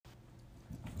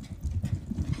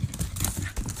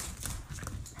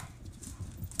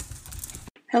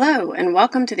Hello, and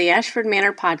welcome to the Ashford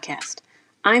Manor Podcast.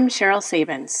 I'm Cheryl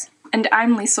Sabins. And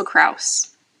I'm Liesl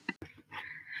Kraus.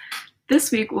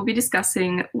 This week we'll be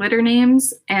discussing litter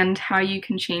names and how you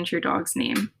can change your dog's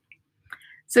name.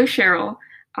 So Cheryl,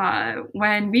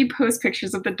 when we post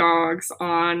pictures of the dogs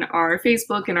on our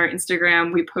Facebook and our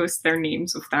Instagram, we post their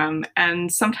names with them,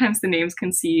 and sometimes the names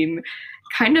can seem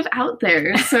kind of out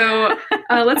there. So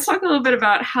let's talk a little bit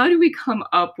about how do we come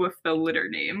up with the litter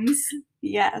names?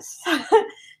 Yes.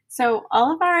 So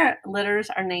all of our litters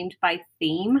are named by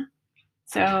theme.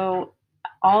 So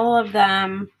all of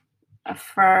them,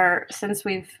 since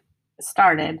we've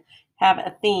started, have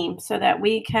a theme so that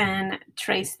we can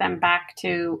trace them back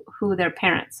to who their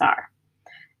parents are.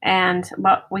 And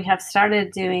what we have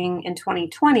started doing in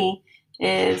 2020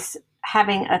 is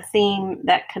having a theme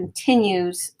that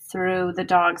continues through the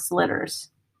dog's litters.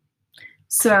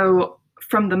 So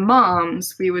from the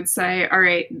moms, we would say, all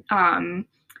right,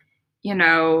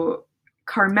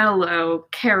 Carmelo,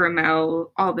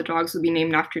 Caramel, all the dogs would be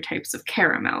named after types of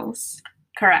caramels.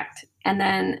 Correct. And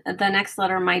then the next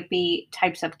letter might be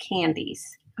types of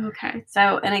candies. Okay.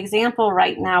 So an example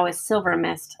right now is Silver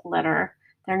Mist litter.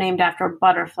 They're named after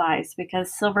butterflies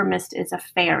because Silver Mist is a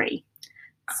fairy.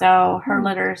 So her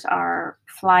litters are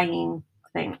flying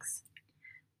things.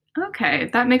 Okay,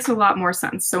 that makes a lot more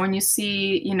sense. So when you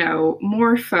see,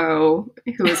 Morpho,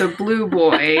 who is a blue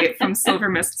boy from Silver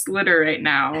Mist's litter right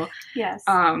now, yes,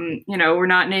 we're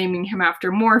not naming him after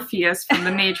Morpheus from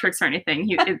The Matrix or anything.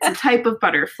 It's a type of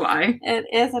butterfly. It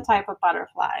is a type of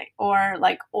butterfly. Or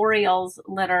like Oriole's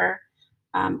litter.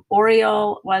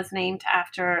 Oriole was named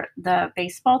after the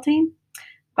baseball team,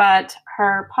 but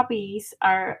her puppies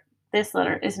this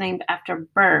litter is named after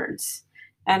birds.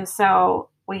 And so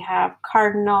we have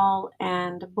Cardinal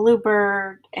and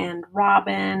Bluebird and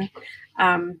Robin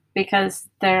because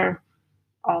they're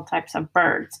all types of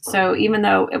birds. So even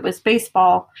though it was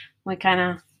baseball, we kind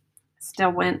of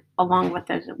still went along with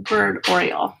the bird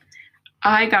Oriole.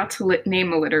 I got to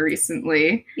name a litter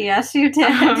recently. Yes, you did.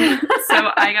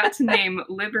 So I got to name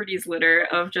Liberty's litter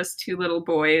of just two little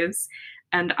boys.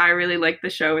 And I really like the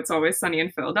show It's Always Sunny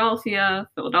in Philadelphia.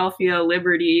 Philadelphia,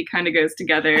 Liberty kind of goes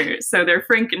together. So they're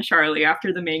Frank and Charlie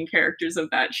after the main characters of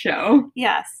that show.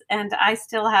 Yes, and I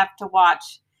still have to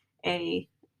watch a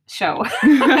show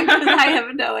because I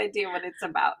have no idea what it's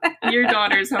about. Your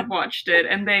daughters have watched it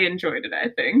and they enjoyed it, I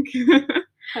think.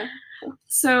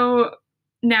 So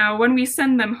now when we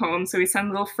send them home, so we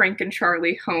send little Frank and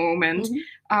Charlie home, and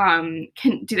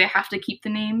do they have to keep the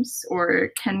names or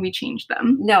can we change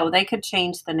them? No, they could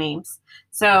change the names.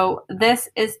 So this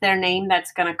is their name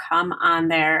that's going to come on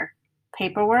their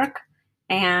paperwork.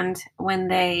 And when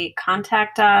they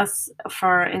contact us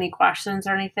for any questions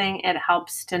or anything, it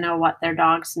helps to know what their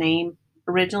dog's name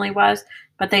originally was.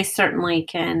 But they certainly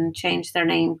can change their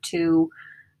name to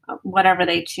whatever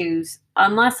they choose,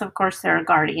 unless, of course, they're a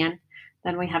guardian.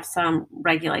 Then we have some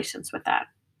regulations with that.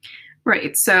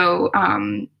 Right. So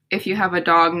if you have a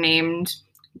dog named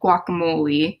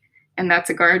Guacamole and that's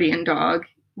a guardian dog,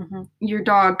 your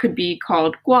dog could be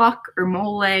called Guac or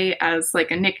Mole as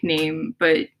like a nickname,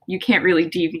 but you can't really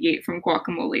deviate from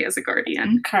Guacamole as a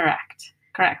guardian. Correct.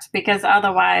 Because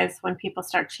otherwise, when people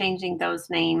start changing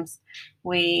those names,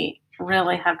 we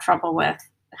really have trouble with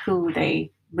who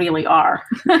they really are.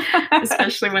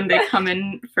 Especially when they come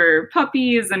in for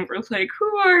puppies and we're like,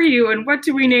 who are you and what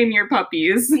do we name your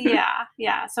puppies?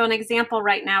 Yeah. So an example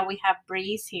right now, we have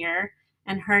Breeze here,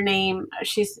 and her name,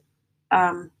 she's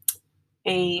a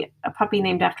puppy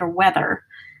named after weather.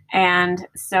 And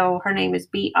so her name is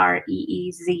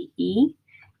Breeze,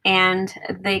 and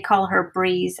they call her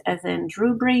Breeze as in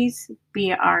Drew Brees,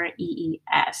 Brees.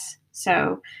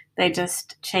 So they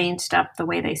just changed up the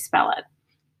way they spell it.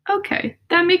 Okay,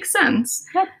 that makes sense.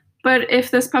 Yep. But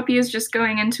if this puppy is just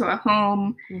going into a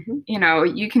home,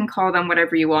 you can call them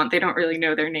whatever you want. They don't really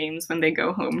know their names when they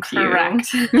go home to you. Correct.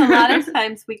 A lot of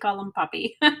times we call them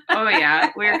puppy. Oh,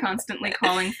 yeah. We're constantly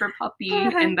calling for puppy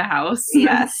in the house.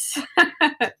 Yes.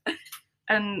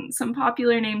 And some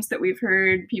popular names that we've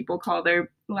heard people call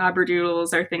their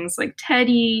Labradoodles are things like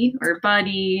Teddy or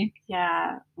Buddy.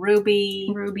 Yeah, Ruby.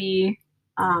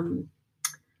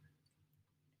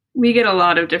 We get a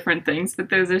lot of different things, but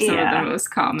those are some of the most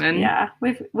common. Yeah,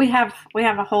 we have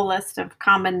a whole list of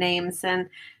common names, and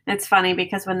it's funny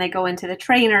because when they go into the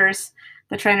trainers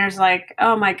like,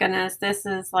 oh my goodness, this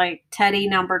is like Teddy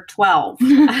number 12.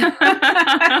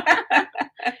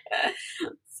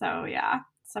 So yeah,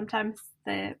 sometimes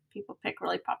the people pick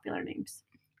really popular names.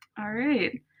 All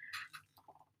right.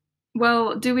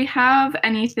 Well, do we have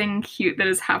anything cute that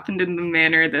has happened in the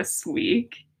manor this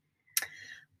week?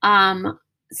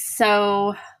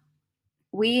 So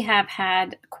we have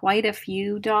had quite a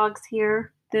few dogs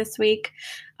here this week.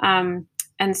 And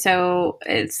so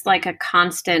it's like a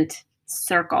constant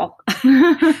circle.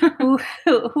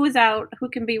 Who's out, who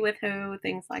can be with who,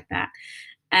 things like that.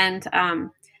 And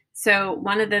so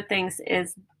one of the things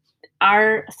is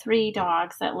our 3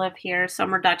 dogs that live here,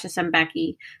 Summer, Duchess, and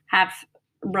Becky, have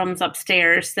rooms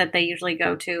upstairs that they usually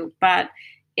go to. But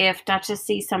if Duchess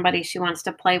sees somebody she wants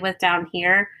to play with down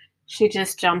here, she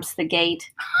just jumps the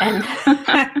gate and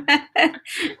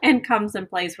and comes and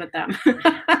plays with them.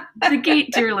 The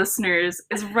gate, dear listeners,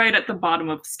 is right at the bottom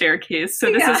of the staircase,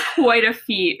 so this is quite a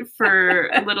feat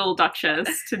for little Duchess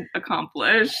to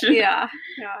accomplish. Yeah.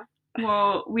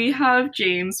 Well, we have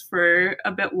James for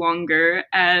a bit longer,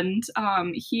 and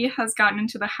he has gotten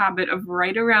into the habit of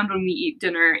right around when we eat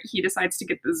dinner, he decides to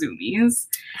get the Zoomies.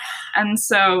 And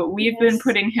so we've been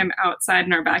putting him outside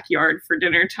in our backyard for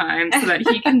dinner time so that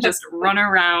he can just run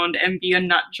around and be a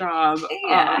nut job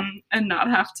and not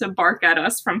have to bark at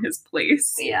us from his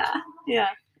place. Yeah.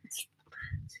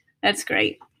 That's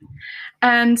great.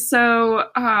 And so,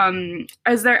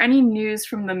 is there any news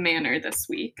from the manor this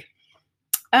week?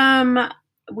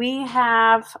 We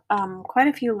have quite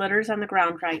a few litters on the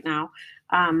ground right now.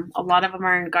 A lot of them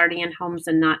are in guardian homes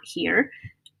and not here,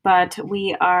 but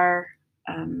we are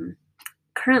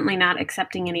currently not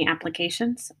accepting any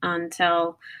applications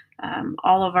until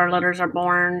all of our litters are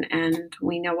born and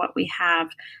we know what we have.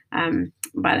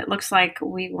 But it looks like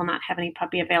we will not have any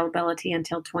puppy availability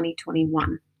until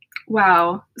 2021.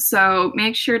 Wow. So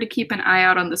make sure to keep an eye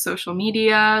out on the social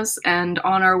medias and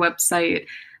on our website,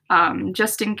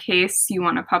 just in case you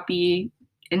want a puppy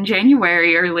in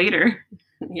January or later.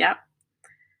 Yep.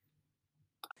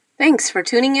 Thanks for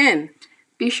tuning in.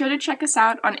 Be sure to check us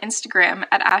out on Instagram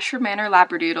at Ashford Manor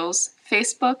Labradoodles,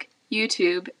 Facebook,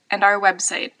 YouTube, and our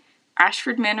website,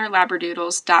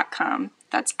 ashfordmanorlabradoodles.com.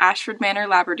 That's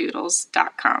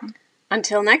ashfordmanorlabradoodles.com.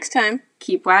 Until next time,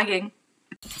 keep wagging.